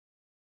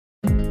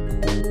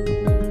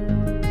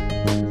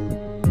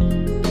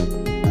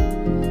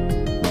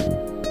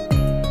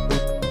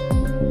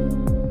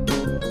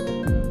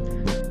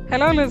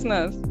Hello,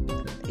 listeners.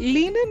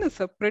 Lean In is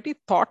a pretty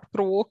thought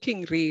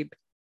provoking read.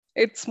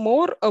 It's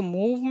more a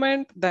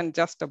movement than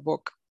just a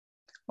book.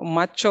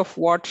 Much of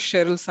what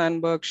Sheryl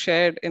Sandberg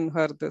shared in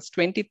her this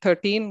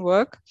 2013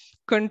 work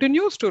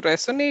continues to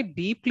resonate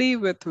deeply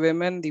with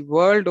women the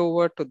world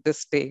over to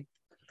this day.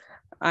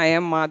 I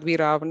am Madhvi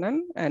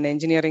Ravanan, an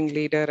engineering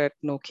leader at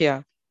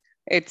Nokia.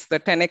 It's the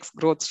 10x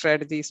Growth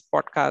Strategies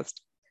podcast.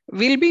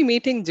 We'll be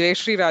meeting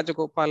Jayashree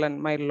Rajagopalan,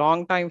 my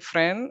longtime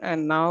friend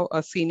and now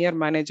a senior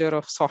manager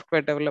of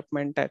software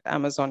development at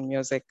Amazon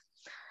Music.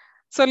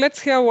 So let's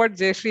hear what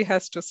Jayashree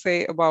has to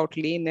say about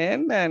Lean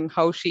In and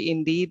how she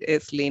indeed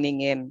is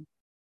leaning in.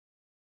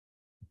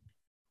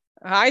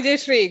 Hi,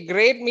 Jayashree.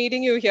 Great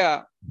meeting you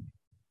here.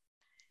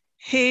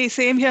 Hey,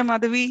 same here,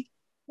 Madhavi.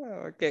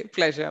 Okay,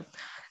 pleasure.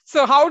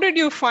 So how did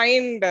you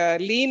find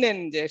Lean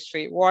In,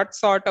 Jayashree? What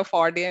sort of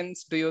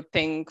audience do you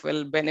think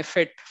will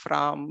benefit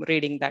from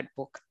reading that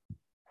book?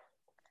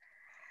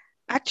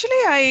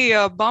 Actually,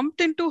 I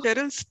bumped into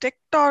Cheryl's Tech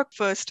Talk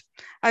first.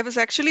 I was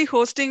actually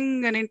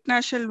hosting an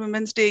International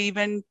Women's Day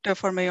event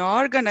for my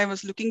org, and I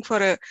was looking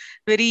for a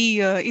very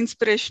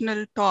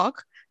inspirational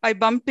talk. I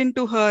bumped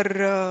into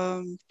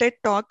her TED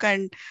Talk,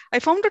 and I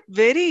found it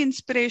very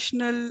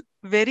inspirational,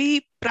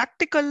 very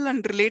practical,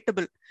 and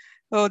relatable.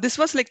 This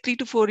was like 3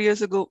 to 4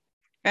 years ago.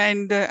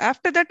 And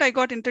after that, I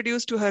got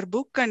introduced to her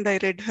book, and I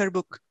read her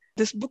book.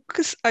 This book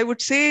is, I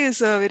would say,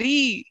 is a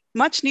very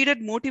much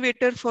needed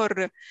motivator for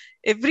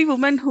every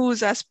woman who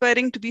is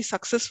aspiring to be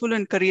successful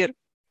in career.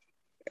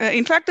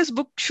 In fact, this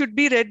book should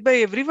be read by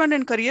everyone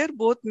in career,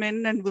 both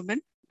men and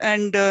women.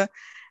 And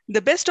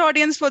the best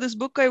audience for this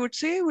book, I would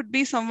say, would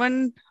be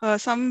somebody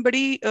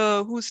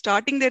who's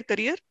starting their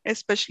career,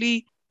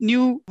 especially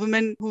new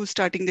women who's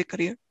starting their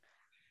career.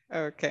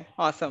 Okay,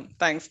 awesome.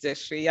 Thanks,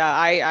 Jayashree. Yeah,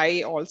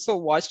 I also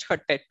watched her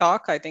TED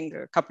Talk, I think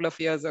a couple of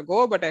years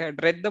ago, but I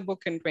had read the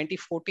book in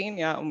 2014.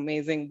 Yeah,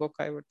 amazing book,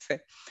 I would say.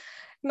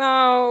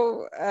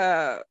 Now,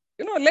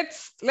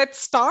 let's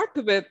start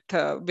with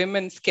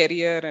women's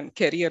career and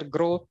career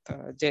growth,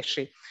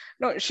 Jayashree.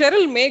 Now,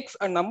 Sheryl makes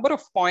a number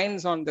of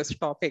points on this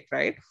topic,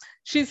 right?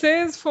 She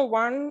says, for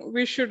one,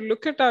 we should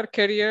look at our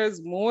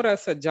careers more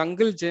as a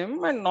jungle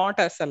gym and not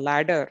as a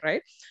ladder,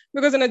 right?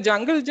 Because in a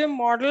jungle gym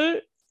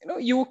model,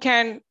 you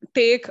can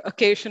take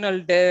occasional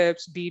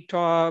dips,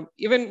 detour,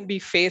 even be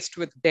faced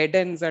with dead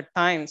ends at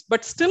times,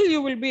 but still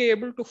you will be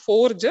able to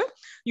forge a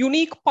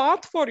unique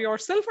path for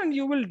yourself and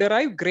you will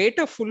derive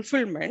greater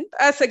fulfillment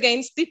as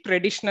against the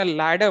traditional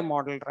ladder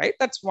model, right?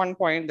 That's one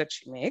point that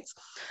she makes.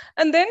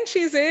 And then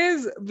she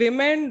says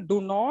women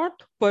do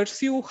not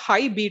pursue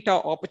high beta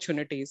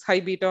opportunities. High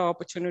beta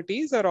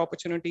opportunities are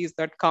opportunities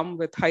that come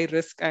with high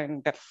risk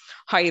and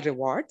high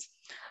rewards.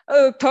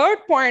 Third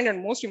point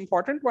and most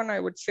important one I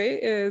would say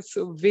is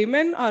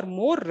women are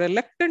more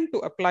reluctant to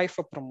apply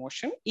for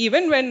promotion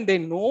even when they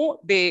know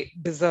they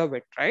deserve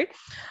it, right?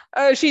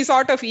 She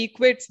sort of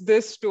equates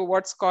this to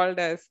what's called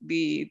as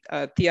the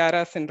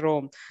tiara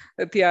syndrome.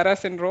 The tiara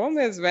syndrome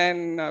is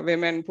when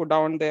women put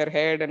down their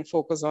head and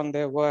focus on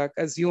their work,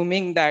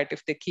 assuming that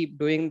if they keep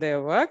doing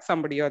their work,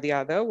 somebody or the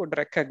other would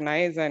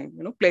recognize and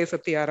place a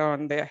tiara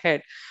on their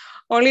head.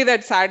 Only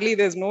that sadly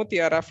there's no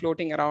tiara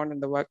floating around in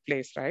the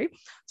workplace, right?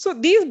 So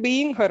these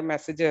being her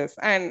messages,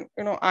 and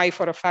I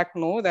for a fact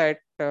know that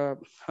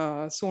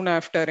soon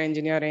after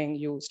engineering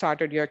you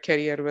started your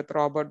career with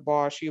Robert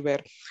Bosch. You were,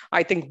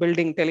 I think,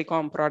 building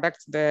telecom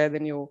products there.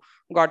 Then you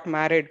got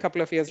married. A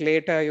couple of years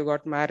later you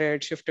got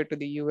married, shifted to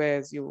the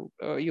US. You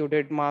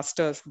did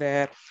masters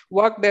there,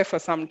 worked there for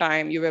some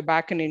time. You were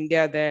back in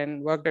India,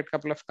 then worked at a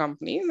couple of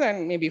companies,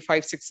 and maybe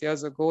 5-6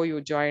 years ago you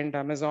joined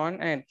Amazon.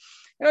 And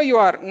you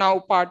are now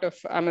part of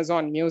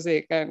Amazon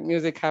Music, and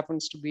music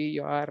happens to be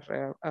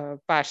your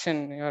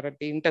passion. You're at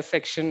the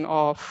intersection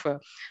of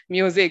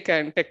music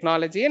and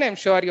technology, and I'm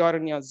sure you're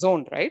in your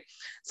zone, right?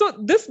 So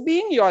this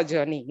being your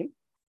journey,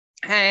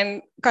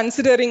 and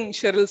considering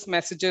Sheryl's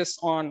messages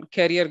on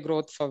career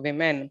growth for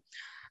women,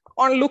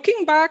 on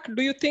looking back,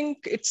 do you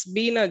think it's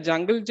been a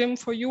jungle gym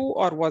for you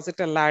or was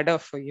it a ladder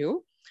for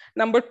you?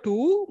 Number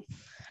two,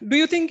 do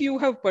you think you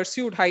have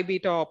pursued high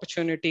beta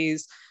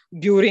opportunities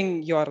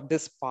during your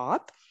this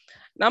path?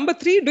 Number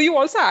three, do you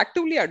also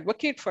actively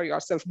advocate for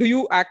yourself? Do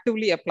you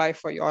actively apply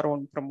for your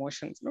own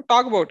promotions?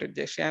 Talk about it,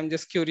 Jayashree. I'm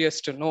just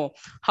curious to know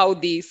how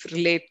these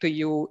relate to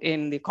you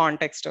in the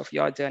context of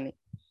your journey.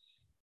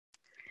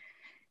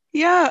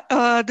 Yeah,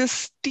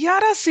 this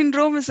tiara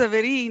syndrome is a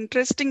very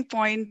interesting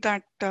point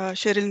that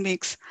Sheryl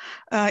makes.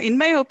 In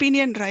my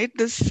opinion, right,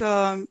 this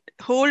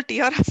whole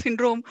tiara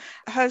syndrome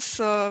has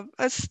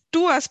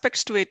two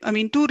aspects to it. I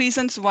mean, two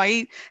reasons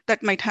why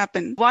that might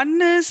happen. One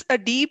is a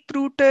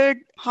deep-rooted,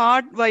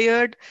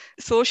 hardwired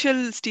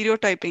social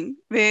stereotyping,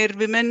 where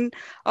women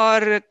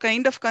are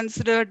kind of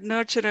considered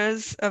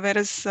nurturers,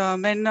 whereas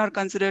men are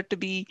considered to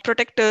be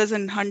protectors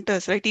and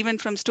hunters, right? Even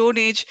from Stone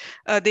Age,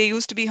 they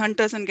used to be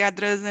hunters and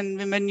gatherers, and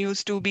women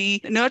used to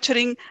be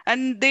nurturing,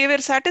 and they were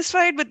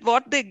satisfied with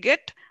what they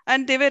get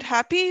and they were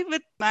happy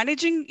with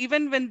managing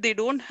even when they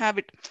don't have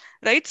it,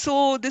 right?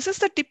 So this is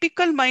the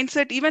typical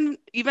mindset.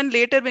 Even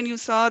later, when you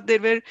saw there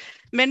were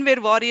men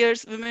were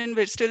warriors, women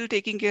were still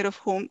taking care of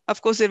home.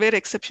 Of course, there were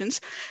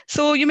exceptions.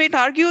 So you might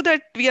argue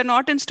that we are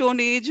not in Stone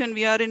Age and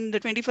we are in the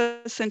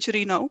 21st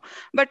century now.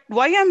 But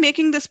why I'm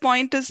making this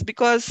point is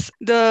because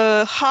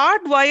the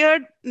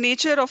hardwired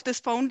nature of this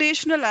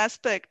foundational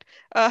aspect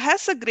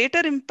has a greater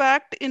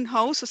impact in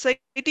how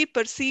society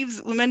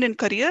perceives women in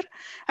career,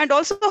 and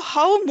also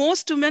how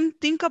most women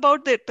think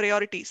about their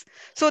priorities.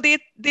 So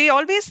they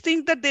always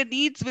think that their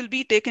needs will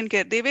be taken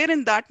care. They were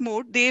in that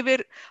mode. They were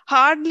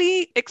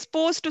hardly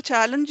exposed to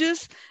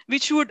challenges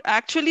which would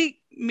actually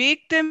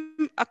make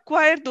them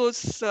acquire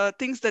those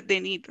things that they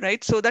need,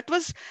 right? So that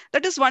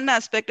is one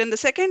aspect. And the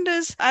second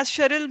is, as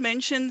Cheryl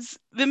mentions,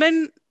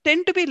 women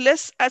tend to be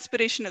less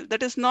aspirational.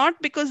 That is not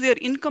because they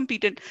are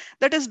incompetent.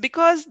 That is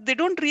because they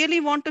don't really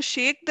want to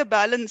shake the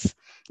balance,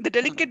 the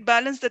delicate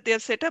balance that they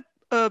have set up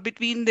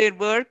between their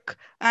work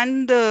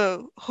and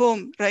the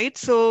home, right?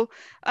 So,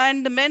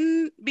 and the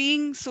men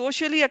being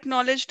socially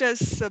acknowledged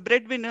as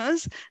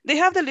breadwinners, they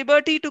have the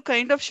liberty to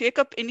kind of shake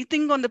up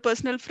anything on the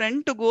personal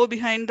front to go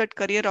behind that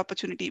career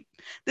opportunity.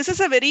 This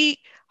is a very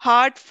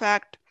hard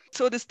fact.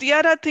 So this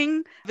tiara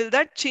thing, will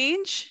that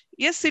change?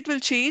 Yes, it will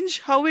change.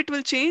 How it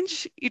will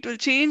change? It will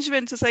change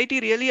when society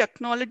really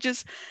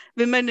acknowledges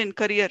women in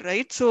career,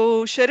 right?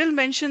 So Cheryl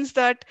mentions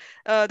that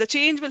the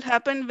change will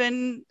happen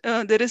when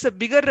there is a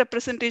bigger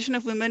representation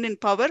of women in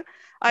power.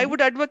 I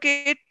would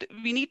advocate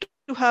we need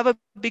to have a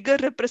bigger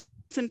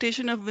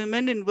representation of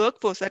women in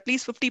workforce, at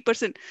least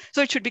 50%.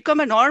 So it should become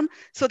a norm,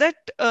 so that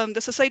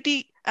the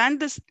society and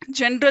this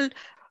general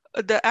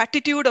the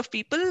attitude of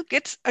people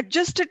gets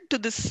adjusted to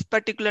this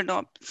particular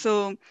norm.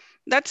 So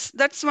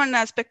that's one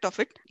aspect of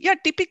it. Yeah,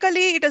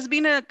 typically it has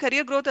been a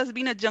career growth has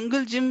been a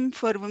jungle gym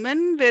for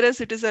women,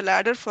 whereas it is a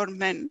ladder for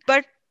men.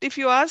 But if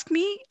you ask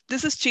me,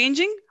 this is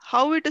changing.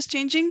 How it is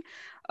changing?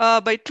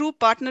 By true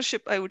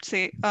partnership, I would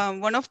say.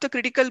 One of the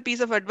critical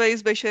piece of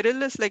advice by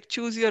Cheryl is like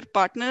choose your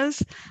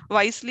partners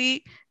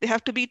wisely. They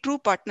have to be true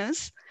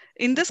partners.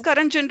 In this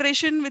current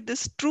generation, with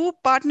this true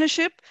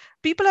partnership,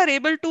 people are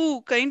able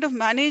to kind of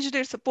manage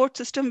their support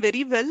system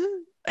very well,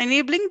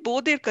 enabling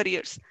both their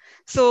careers.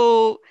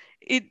 So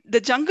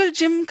the jungle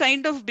gym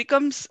kind of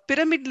becomes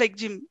pyramid like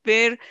gym,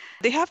 where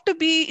they have to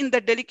be in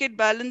that delicate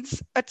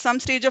balance at some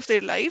stage of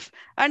their life,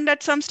 and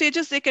at some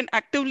stages they can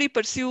actively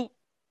pursue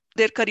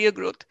their career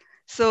growth.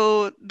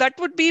 So that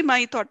would be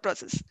my thought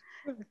process.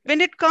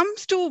 When it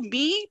comes to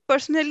me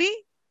personally,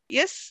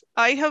 yes,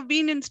 I have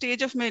been in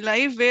stage of my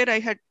life where I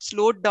had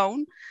slowed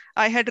down.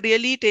 I had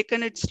really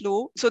taken it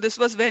slow. So this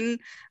was when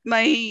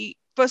my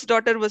first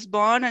daughter was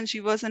born and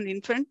she was an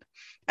infant.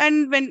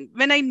 And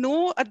when I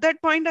know at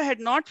that point I had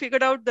not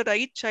figured out the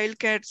right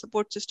childcare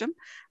support system,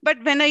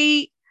 but when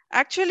I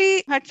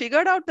actually had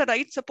figured out the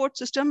right support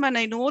system and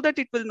I know that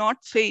it will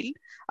not fail,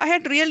 I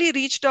had really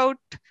reached out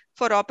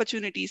for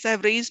opportunities. I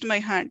have raised my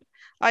hand.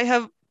 I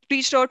have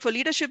reached out for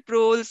leadership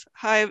roles.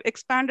 I've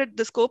expanded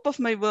the scope of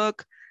my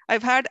work.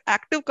 I've had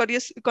active career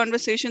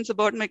conversations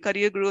about my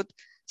career growth.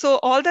 So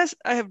all this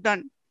I have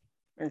done.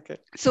 Okay.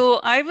 So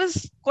I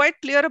was quite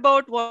clear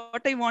about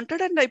what I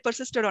wanted and I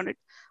persisted on it.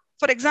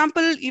 For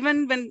example,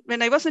 even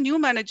when I was a new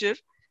manager,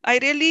 I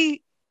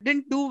really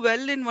didn't do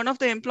well in one of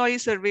the employee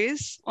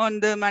surveys on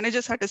the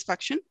manager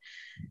satisfaction.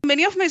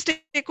 Many of my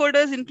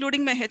stakeholders,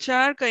 including my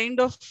HR, kind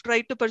of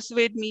tried to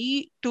persuade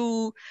me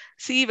to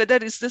see whether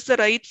is this the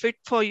right fit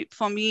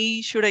for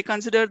me? Should I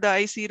consider the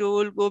IC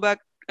role, go back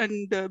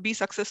and be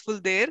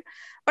successful there?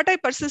 But I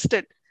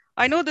persisted.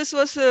 I know this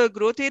was a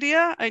growth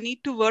area. I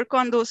need to work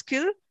on those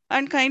skills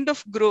and kind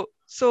of grow.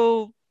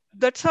 So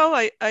that's how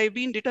I've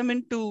been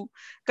determined to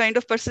kind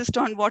of persist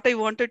on what I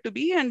wanted to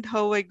be and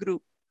how I grew.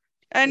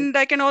 And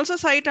I can also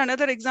cite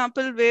another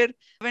example where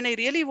when I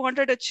really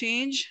wanted a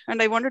change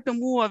and I wanted to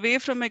move away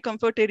from my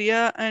comfort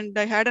area, and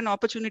I had an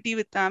opportunity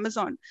with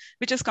Amazon,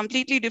 which is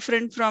completely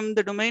different from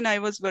the domain I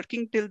was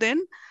working till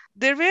then.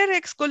 There were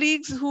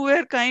ex-colleagues who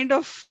were kind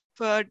of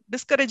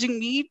discouraging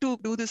me to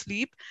do this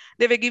leap.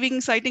 They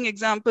were citing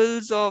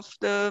examples of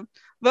the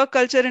work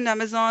culture in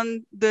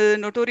Amazon, the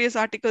notorious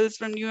articles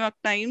from New York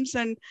Times,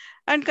 and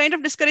kind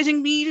of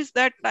discouraging me is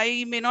that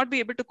I may not be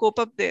able to cope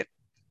up there.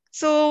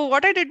 So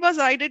what I did was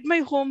I did my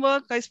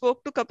homework. I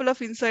spoke to a couple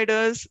of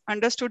insiders,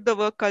 understood the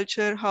work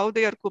culture, how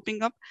they are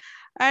coping up,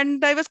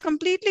 and I was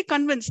completely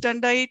convinced.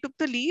 And I took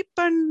the leap,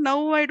 and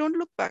now I don't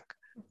look back.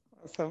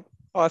 Awesome.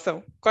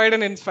 Awesome. Quite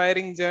an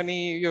inspiring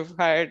journey you've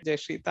had,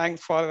 Jayashree.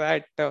 Thanks for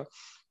that,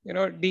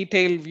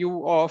 detailed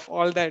view of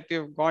all that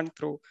you've gone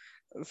through.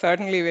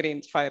 Certainly very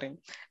inspiring.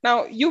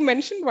 Now, you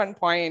mentioned one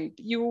point.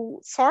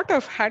 You sort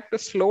of had to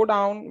slow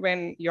down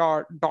when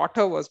your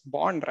daughter was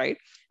born, right?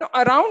 Now,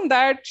 around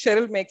that,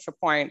 Cheryl makes a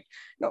point.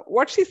 Now,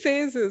 what she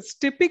says is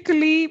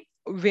typically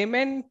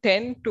women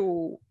tend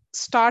to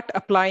start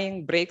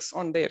applying brakes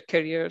on their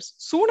careers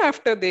soon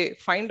after they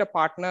find a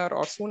partner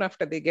or soon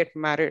after they get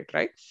married,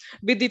 right?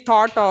 With the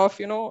thought of,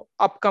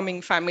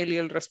 upcoming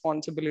familial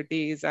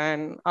responsibilities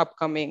and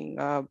upcoming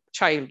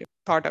child,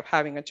 thought of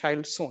having a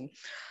child soon.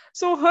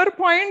 So her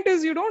point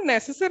is, you don't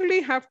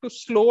necessarily have to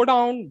slow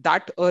down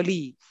that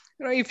early.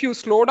 If you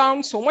slow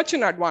down so much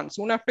in advance,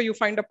 soon after you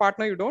find a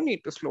partner, you don't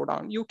need to slow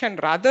down. You can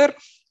rather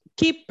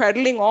keep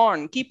pedaling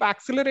on, keep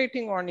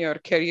accelerating on your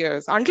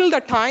careers until the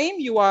time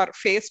you are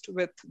faced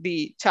with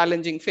the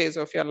challenging phase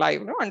of your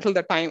life, until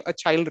the time a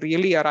child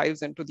really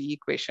arrives into the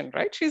equation,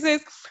 right? She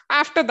says,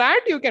 after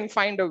that, you can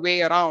find a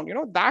way around,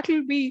 that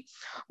will be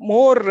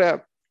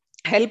more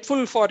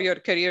helpful for your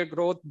career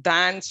growth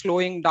than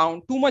slowing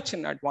down too much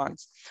in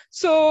advance.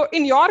 So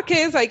in your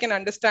case, I can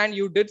understand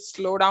you did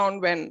slow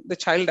down when the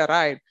child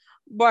arrived,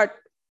 but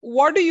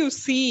what do you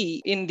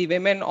see in the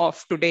women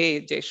of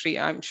today,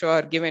 Jayashree? I'm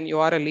sure, given you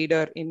are a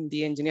leader in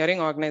the engineering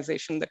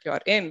organization that you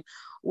are in,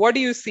 what do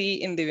you see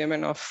in the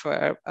women of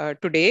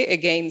today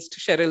against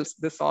Cheryl's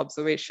this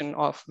observation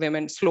of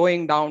women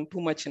slowing down too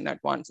much in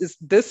advance? Is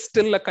this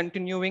still a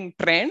continuing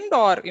trend,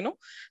 or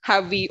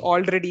have we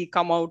already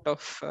come out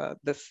of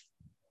this?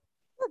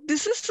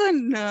 This is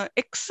an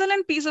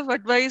excellent piece of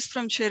advice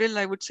from Cheryl.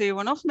 I would say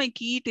one of my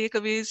key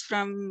takeaways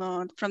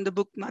from the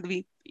book,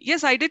 Madhvi.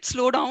 Yes, I did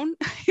slow down.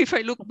 If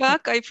I look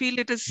back, I feel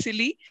it is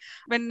silly.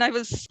 When I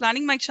was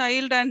planning my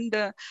child and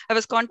I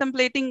was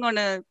contemplating on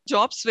a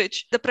job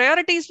switch, the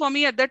priorities for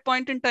me at that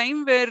point in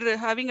time were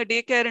having a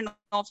daycare in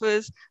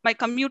office, my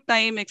commute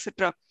time,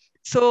 etc.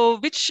 So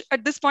which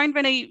at this point,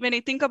 when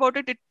I think about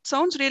it, it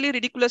sounds really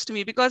ridiculous to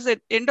me, because at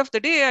the end of the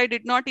day, I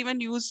did not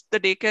even use the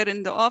daycare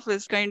in the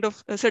office, kind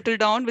of settle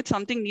down with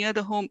something near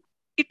the home.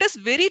 It is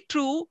very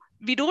true.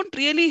 We don't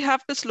really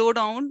have to slow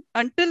down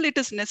until it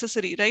is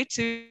necessary, right?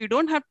 So you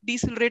don't have to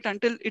decelerate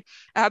until it's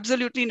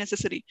absolutely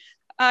necessary.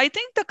 I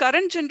think the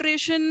current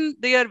generation,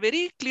 they are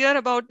very clear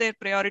about their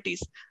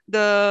priorities.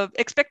 The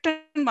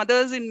expectant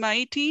mothers in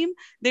my team,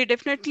 they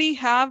definitely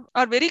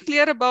are very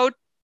clear about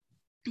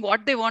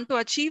what they want to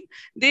achieve.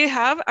 They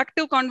have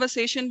active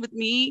conversation with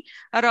me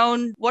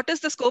around what is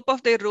the scope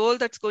of their role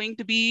that's going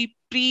to be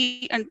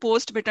pre and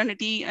post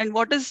maternity, and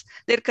what is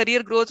their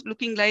career growth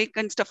looking like,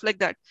 and stuff like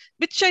that,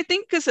 which I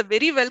think is a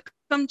very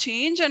welcome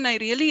change, and I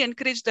really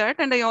encourage that.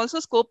 And I also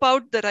scope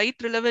out the right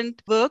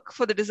relevant work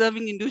for the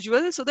deserving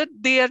individual so that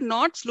they are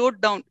not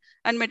slowed down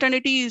and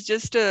maternity is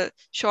just a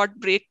short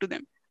break to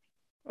them.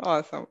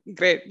 Awesome.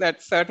 Great.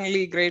 That's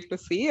certainly great to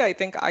see. I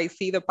think I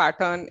see the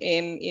pattern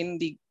in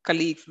the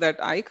colleagues that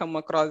I come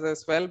across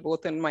as well,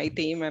 both in my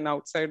team and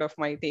outside of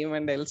my team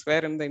and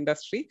elsewhere in the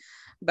industry.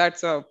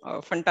 That's a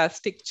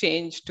fantastic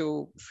change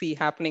to see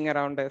happening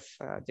around us,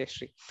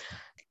 Jayashree.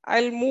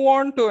 I'll move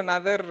on to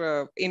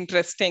another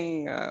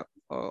interesting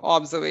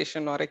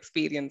observation or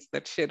experience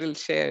that Cheryl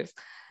shares.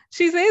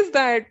 She says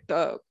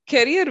that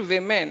career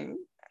women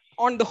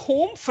on the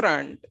home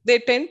front, they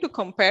tend to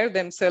compare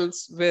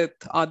themselves with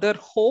other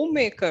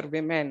homemaker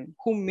women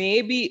who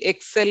may be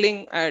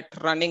excelling at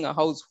running a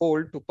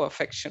household to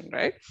perfection,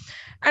 right?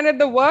 And at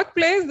the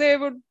workplace, they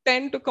would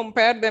tend to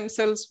compare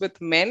themselves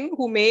with men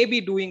who may be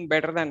doing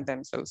better than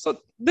themselves. So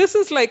this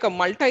is like a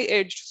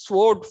multi-edged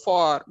sword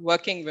for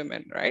working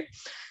women, right?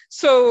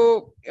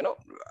 So,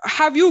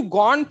 have you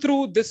gone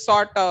through this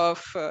sort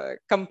of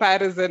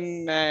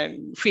comparison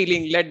and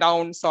feeling let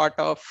down sort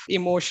of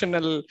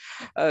emotional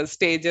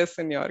stages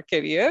in your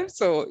career?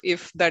 So,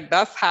 if that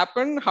does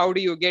happen, how do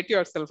you get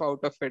yourself out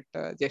of it,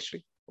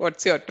 Jayashree?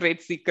 What's your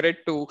trade secret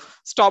to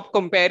stop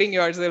comparing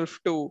yourself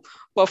to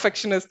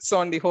perfectionists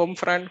on the home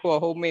front who are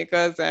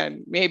homemakers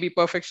and maybe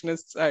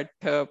perfectionists at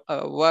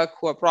work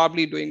who are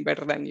probably doing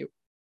better than you?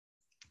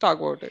 Talk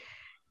about it.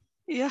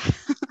 Yeah,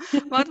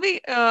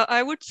 Madhvi,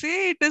 I would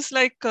say it is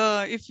like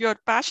if you're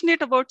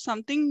passionate about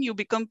something, you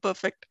become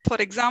perfect. For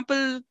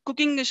example,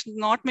 cooking is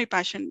not my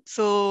passion.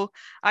 So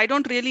I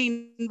don't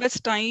really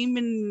invest time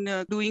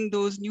in doing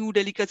those new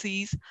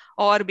delicacies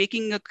or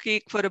baking a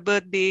cake for a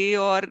birthday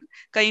or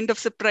kind of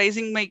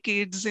surprising my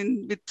kids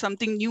with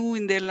something new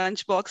in their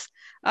lunchbox.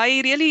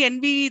 I really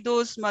envy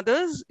those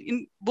mothers,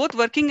 in both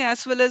working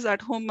as well as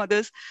at home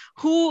mothers,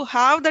 who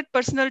have that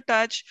personal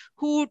touch,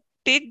 who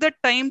take the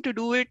time to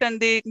do it, and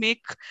they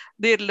make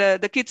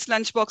the kids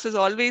lunch boxes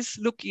always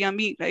look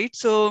yummy, right?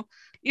 So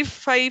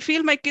if I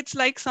feel my kids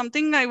like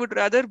something, I would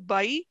rather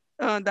buy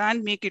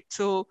than make it.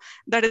 So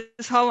that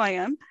is how I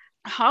am.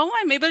 How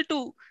I'm able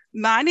to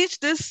manage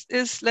this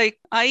is like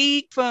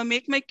I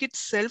make my kids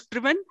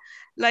self-driven.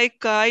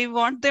 Like I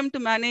want them to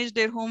manage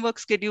their homework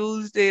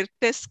schedules, their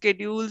test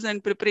schedules,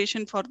 and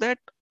preparation for that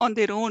on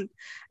their own.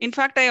 In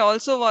fact, I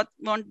also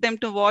want them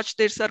to watch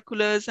their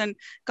circulars and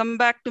come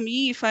back to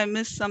me if I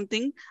miss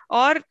something,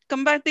 or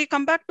they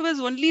come back to us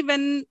only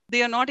when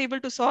they are not able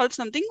to solve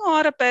something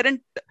or a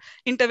parent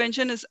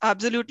intervention is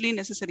absolutely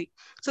necessary.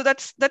 So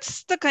that's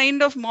the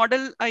kind of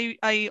model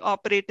I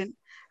operate in.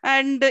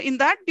 And in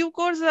that due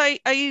course, I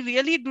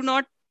really do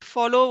not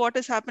follow what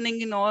is happening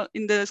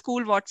in the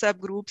school WhatsApp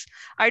groups.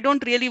 I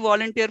don't really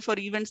volunteer for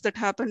events that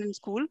happen in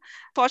school.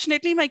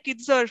 Fortunately, my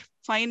kids are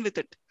fine with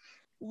it.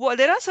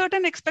 there are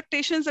certain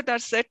expectations that are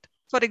set.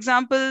 For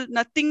example,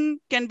 nothing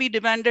can be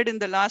demanded in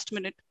the last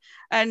minute,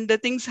 and the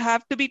things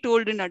have to be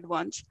told in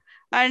advance.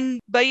 And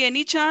by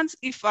any chance,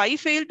 if I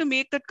fail to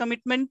make that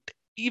commitment,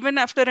 even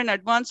after an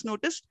advance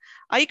notice,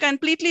 I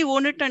completely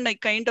own it and I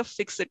kind of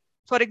fix it.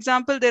 For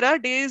example, there are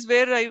days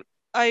where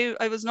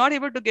I was not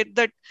able to get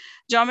that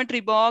geometry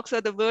box or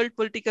the world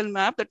political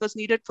map that was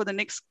needed for the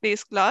next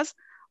day's class.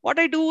 What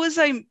I do is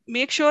I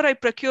make sure I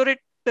procure it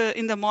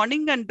in the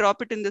morning and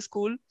drop it in the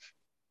school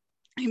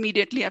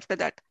immediately after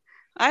that.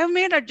 I have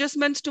made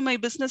adjustments to my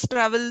business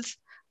travels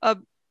uh,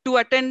 to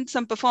attend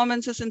some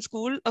performances in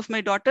school of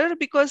my daughter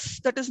because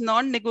that is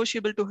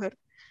non-negotiable to her.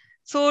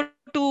 So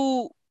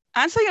to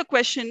answer your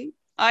question,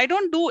 I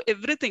don't do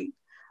everything,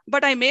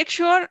 but I make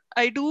sure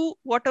I do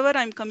whatever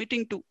I'm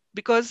committing to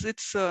because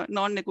it's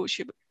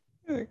non-negotiable.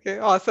 Okay,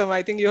 awesome.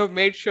 I think you have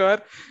made sure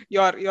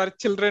your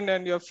children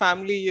and your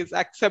family is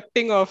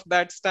accepting of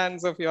that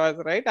stance of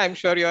yours, right? I'm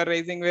sure you're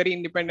raising very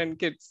independent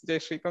kids,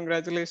 Jayashree.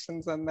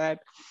 Congratulations on that.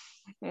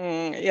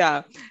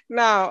 Yeah.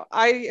 Now,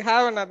 I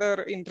have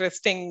another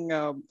interesting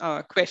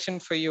question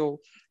for you.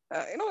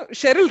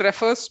 Cheryl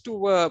refers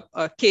to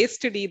a case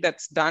study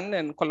that's done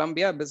in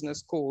Columbia Business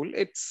School.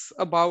 It's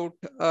about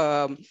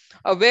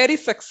a very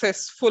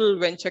successful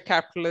venture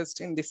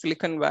capitalist in the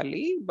Silicon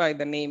Valley by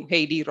the name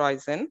Heidi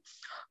Roizen.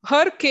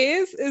 Her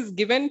case is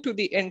given to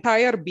the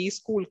entire B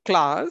school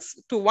class.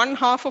 To one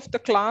half of the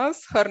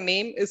class, her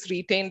name is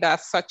retained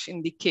as such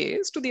in the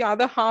case. To the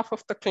other half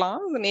of the class,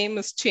 the name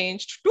is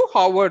changed to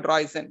Howard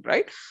Roizen,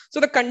 right? So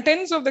the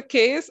contents of the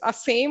case are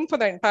same for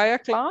the entire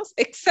class,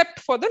 except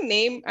for the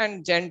name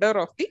and gender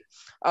of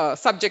the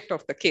subject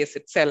of the case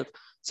itself.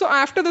 So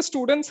after the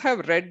students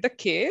have read the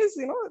case,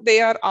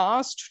 they are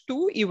asked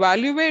to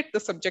evaluate the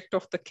subject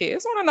of the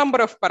case on a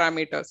number of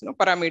parameters,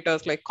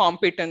 parameters like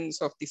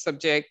competence of the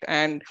subject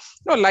and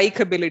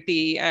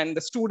likability and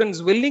the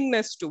student's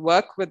willingness to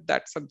work with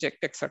that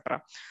subject,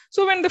 etc.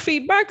 So when the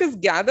feedback is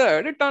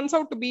gathered, it turns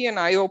out to be an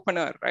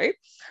eye-opener, right?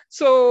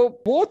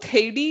 So both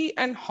Heidi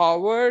and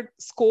Howard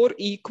score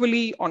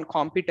equally on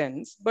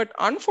competence, but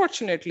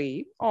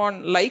unfortunately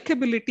on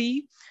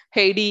likability,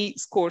 Heidi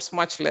scores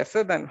much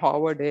lesser than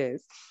Howard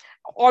is.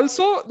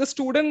 Also, the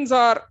students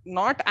are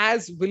not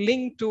as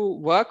willing to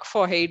work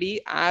for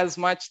Heidi as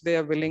much they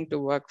are willing to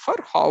work for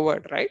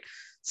Howard, right?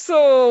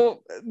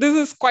 So this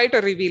is quite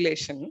a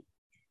revelation.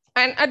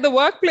 And at the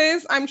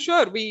workplace, I'm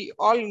sure we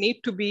all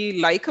need to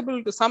be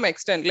likable to some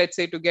extent. Let's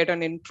say to get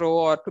an intro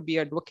or to be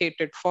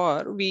advocated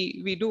for,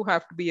 we do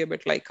have to be a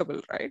bit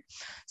likable, right?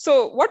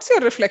 So what's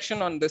your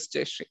reflection on this,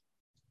 Jayashree?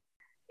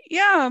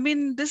 Yeah, I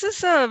mean, this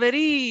is a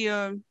very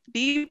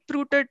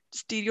deep-rooted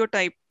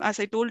stereotype. As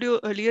I told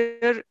you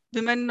earlier,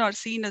 women are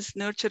seen as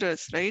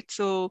nurturers, right?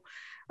 So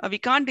we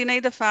can't deny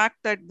the fact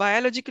that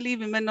biologically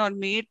women are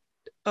made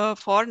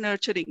for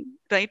nurturing,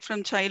 right?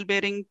 From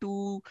childbearing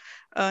to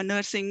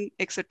nursing,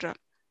 etc.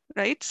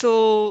 Right?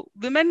 So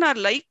women are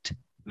liked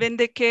when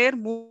they care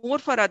more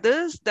for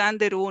others than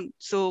their own.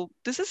 So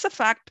this is a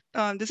fact.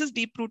 This is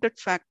deep-rooted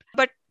fact.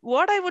 But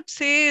what I would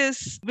say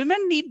is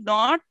women need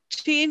not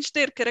change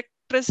their characteristic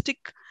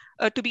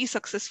to be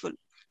successful.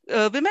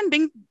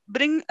 Women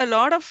bring a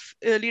lot of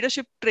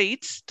leadership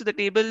traits to the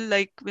table,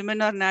 like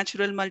women are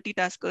natural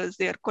multitaskers,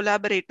 they are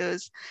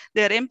collaborators,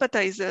 they are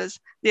empathizers,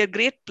 they are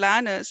great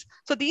planners.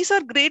 So these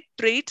are great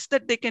traits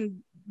that they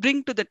can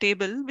bring to the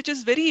table, which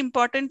is very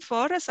important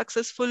for a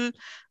successful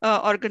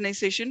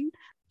organization.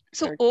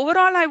 So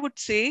overall, I would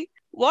say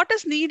what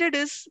is needed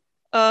is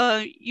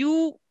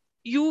you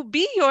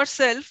be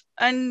yourself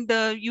and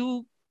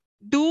you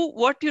do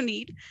what you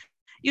need.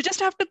 You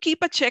just have to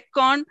keep a check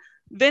on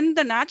when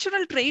the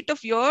natural trait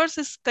of yours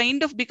is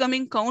kind of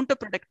becoming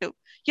counterproductive.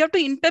 You have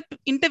to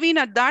intervene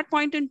at that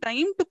point in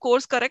time to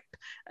course correct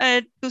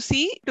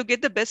to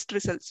get the best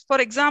results. For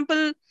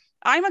example,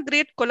 I'm a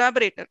great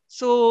collaborator.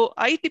 So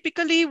I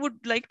typically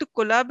would like to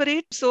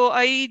collaborate. So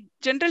I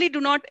generally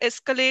do not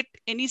escalate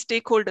any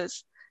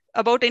stakeholders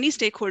about any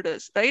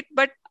stakeholders, right?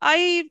 But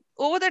I,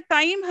 over the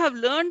time, have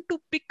learned to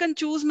pick and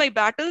choose my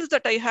battles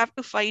that I have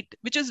to fight,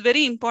 which is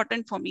very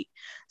important for me.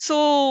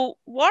 So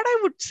what I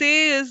would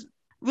say is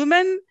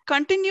women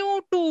continue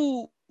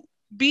to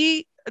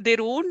be their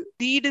own,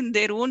 lead in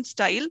their own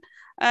style,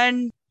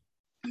 and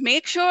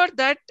make sure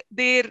that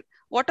their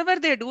whatever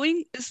they're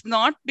doing is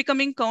not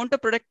becoming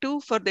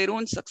counterproductive for their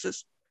own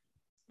success.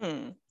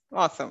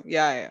 Awesome.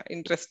 Yeah.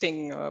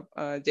 Interesting,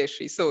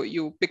 Jayashree. So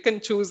you pick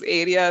and choose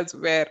areas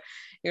where,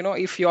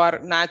 if your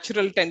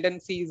natural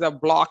tendencies are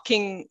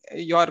blocking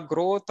your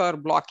growth or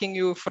blocking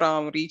you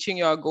from reaching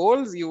your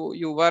goals,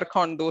 you work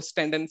on those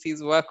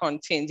tendencies, work on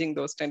changing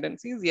those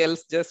tendencies,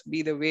 else just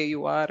be the way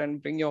you are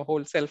and bring your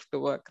whole self to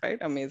work, right?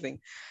 Amazing.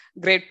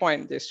 Great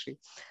point, Jayashree.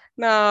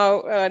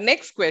 Now,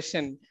 next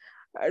question.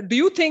 Do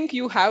you think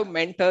you have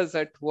mentors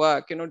at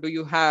work? Do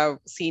you have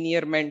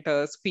senior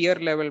mentors, peer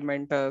level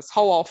mentors?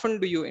 How often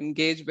do you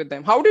engage with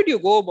them? How did you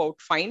go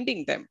about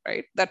finding them,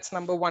 right? That's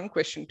number one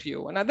question to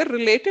you. Another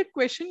related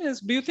question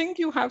is, do you think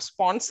you have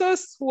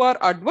sponsors who are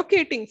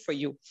advocating for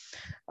you?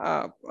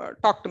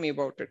 Talk to me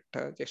about it,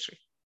 Jayashree.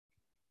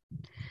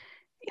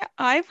 Yeah,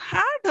 I've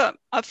had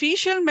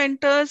official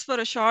mentors for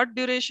a short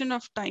duration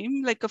of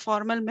time, like a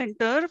formal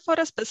mentor for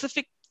a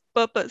specific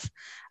purpose,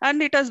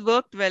 and it has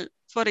worked well.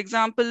 For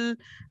example,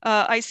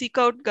 I seek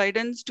out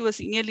guidance to a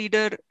senior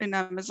leader in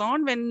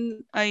Amazon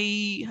when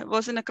I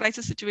was in a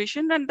crisis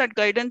situation, and that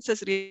guidance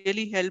has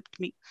really helped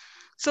me.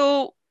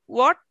 So,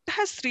 what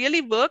has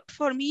really worked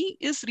for me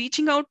is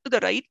reaching out to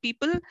the right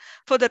people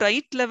for the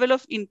right level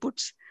of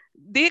inputs.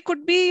 They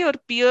could be your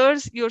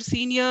peers, your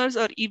seniors,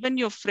 or even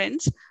your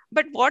friends.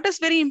 But what is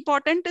very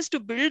important is to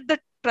build the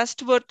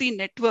trustworthy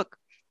network,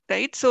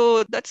 right?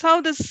 So that's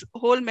how this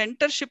whole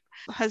mentorship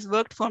has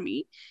worked for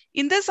me.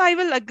 In this, I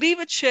will agree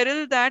with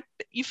Cheryl that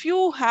if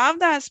you have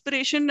the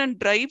aspiration and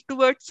drive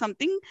towards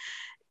something,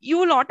 you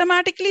will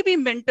automatically be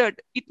mentored.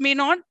 It may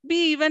not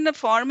be even a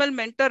formal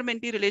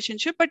mentor-mentee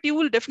relationship, but you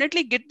will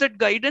definitely get that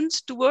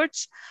guidance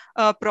towards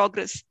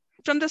progress.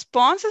 From the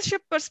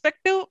sponsorship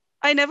perspective,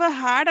 I never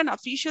had an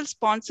official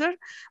sponsor,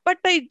 but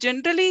I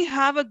generally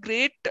have a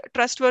great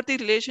trustworthy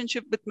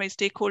relationship with my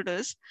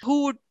stakeholders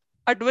who would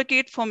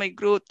advocate for my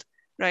growth,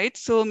 right?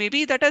 So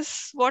maybe that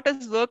is what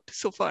has worked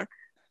so far.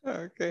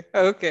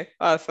 Okay,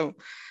 awesome.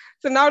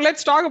 So now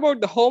let's talk about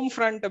the home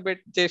front a bit,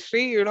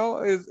 Jayashree.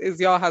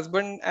 Is your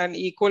husband an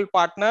equal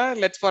partner?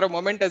 Let's for a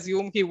moment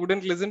assume he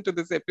wouldn't listen to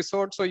this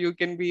episode, so you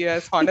can be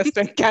as honest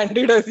and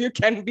candid as you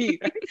can be.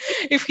 Right?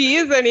 If he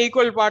is an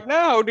equal partner,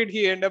 how did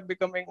he end up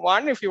becoming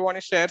one? If you want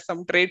to share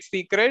some trade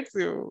secrets,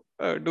 you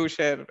do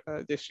share,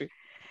 Jayashree.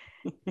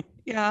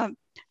 Yeah,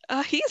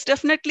 he's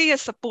definitely a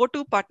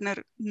supportive partner,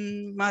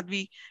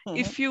 Madhvi. Mhm.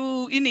 If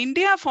you in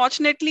India,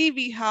 fortunately,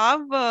 we have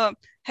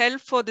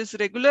help for this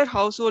regular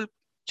household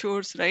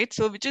chores, right?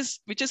 So which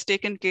is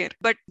taken care.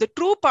 But the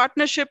true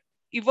partnership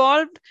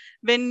evolved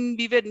when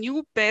we were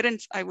new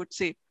parents, I would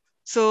say.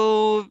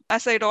 So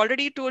as I'd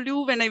already told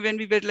you, when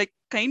we were like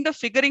kind of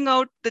figuring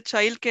out the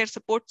childcare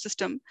support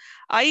system,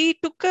 I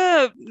took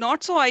a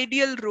not so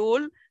ideal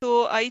role.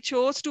 So I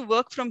chose to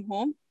work from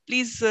home.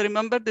 Please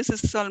remember, this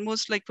is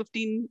almost like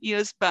 15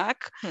 years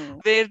back, Hmm.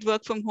 where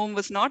work from home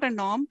was not a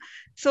norm.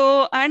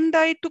 So, and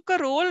I took a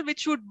role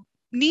which would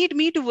need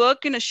me to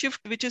work in a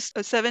shift which is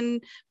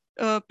 7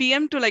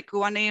 p.m. to like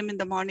 1 a.m. in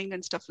the morning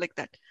and stuff like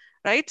that.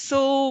 Right.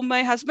 So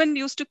my husband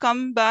used to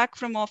come back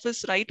from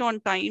office right on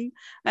time,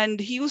 and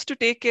he used to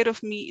take care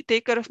of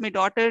my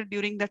daughter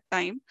during that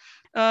time.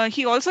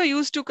 He also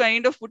used to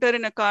kind of put her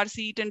in a car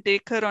seat and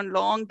take her on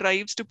long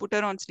drives to put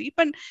her on sleep.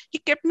 And he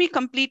kept me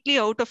completely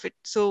out of it.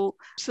 So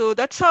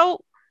that's how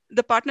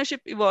the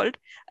partnership evolved.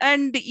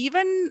 And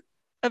even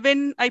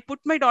when I put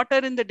my daughter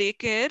in the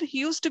daycare, he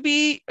used to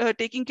be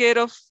taking care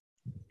of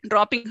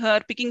dropping her,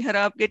 picking her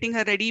up, getting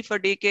her ready for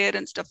daycare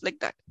and stuff like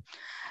that.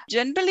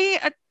 Generally,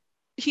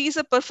 he's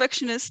a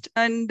perfectionist,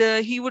 and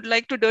he would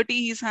like to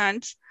dirty his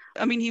hands.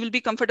 I mean, he will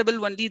be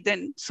comfortable only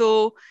then.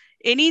 So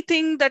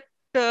anything that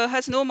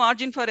has no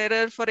margin for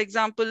error, for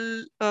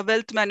example,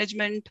 wealth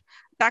management,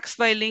 tax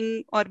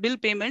filing, or bill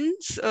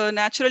payments,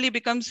 naturally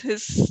becomes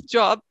his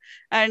job.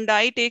 And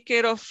I take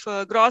care of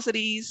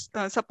groceries,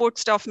 support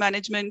staff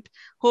management,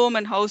 home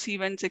and house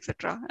events,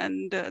 etc.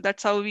 And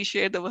that's how we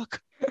share the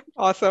work.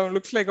 Awesome.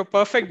 Looks like a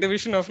perfect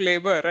division of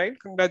labor, right?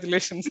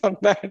 Congratulations on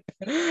that.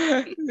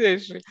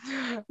 Jayashree.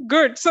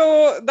 Good.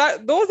 So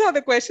that those are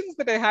the questions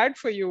that I had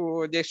for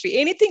you, Jayashree.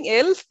 Anything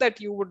else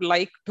that you would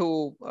like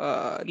to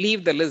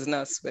leave the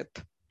listeners with?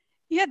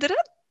 Yeah, there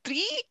are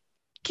three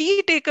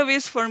key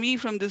takeaways for me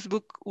from this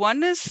book.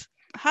 One is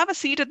have a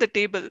seat at the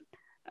table.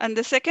 And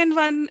the second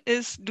one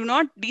is do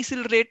not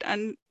decelerate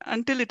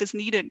until it is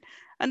needed.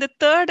 And the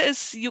third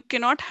is you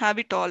cannot have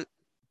it all,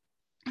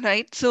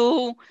 right?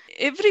 So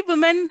every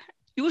woman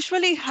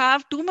usually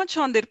have too much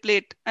on their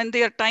plate and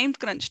they are time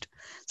crunched.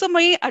 So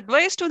my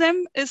advice to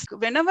them is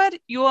whenever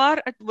you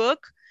are at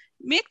work,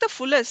 make the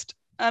fullest.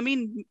 I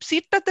mean,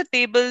 sit at the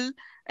table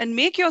and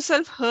make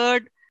yourself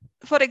heard.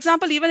 For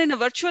example, even in a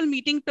virtual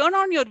meeting, turn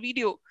on your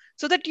video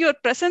so that your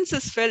presence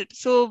is felt.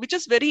 So, which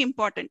is very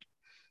important.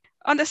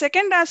 On the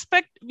second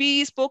aspect,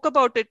 we spoke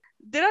about it.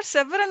 There are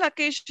several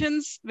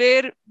occasions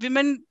where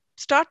women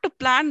start to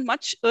plan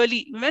much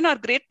early. Women are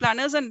great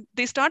planners and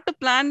they start to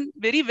plan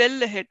very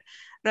well ahead,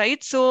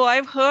 right? So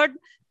I've heard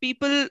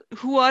people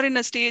who are in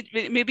a stage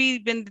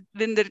maybe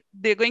when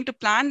they're going to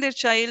plan their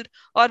child,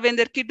 or when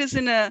their kid is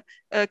in a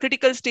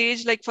critical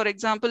stage, like for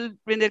example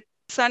when their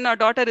son or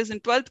daughter is in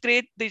 12th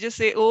grade, they just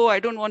say, oh,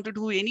 I don't want to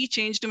do any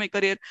change to my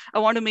career, I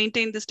want to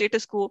maintain the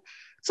status quo.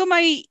 So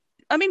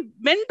I mean,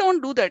 men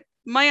don't do that.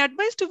 My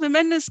advice to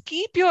women is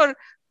keep your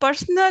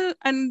personal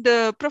and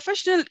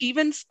professional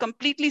events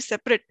completely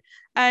separate,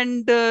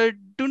 and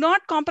do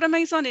not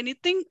compromise on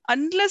anything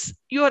unless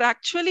you are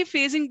actually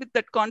facing with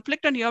that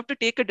conflict and you have to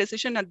take a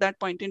decision at that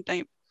point in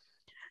time,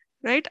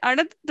 right?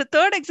 And the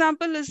third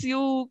example is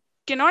you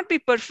cannot be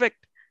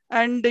perfect,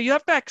 and you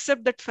have to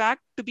accept that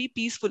fact to be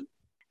peaceful.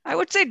 I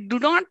would say do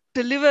not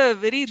live a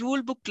very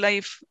rule book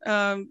life.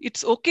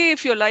 It's okay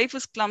if your life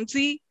is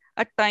clumsy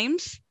at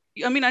times.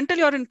 I mean, until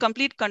you're in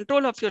complete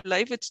control of your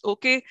life, it's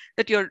okay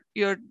that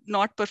you're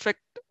not perfect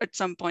at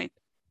some point.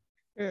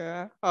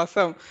 Yeah,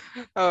 awesome.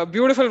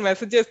 Beautiful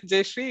messages,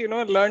 Jayashree.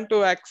 Learn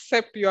to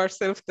accept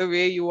yourself the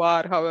way you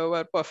are,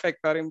 however perfect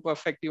or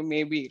imperfect you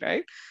may be,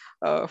 right?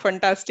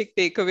 Fantastic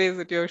takeaways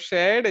that you have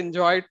shared.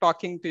 Enjoyed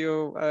talking to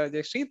you,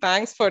 Jayashree.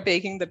 Thanks for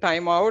taking the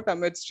time out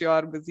amidst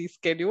your busy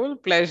schedule.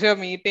 Pleasure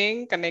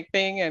meeting,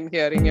 connecting, and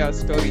hearing your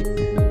story.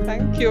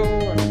 Thank you,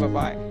 and bye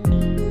bye.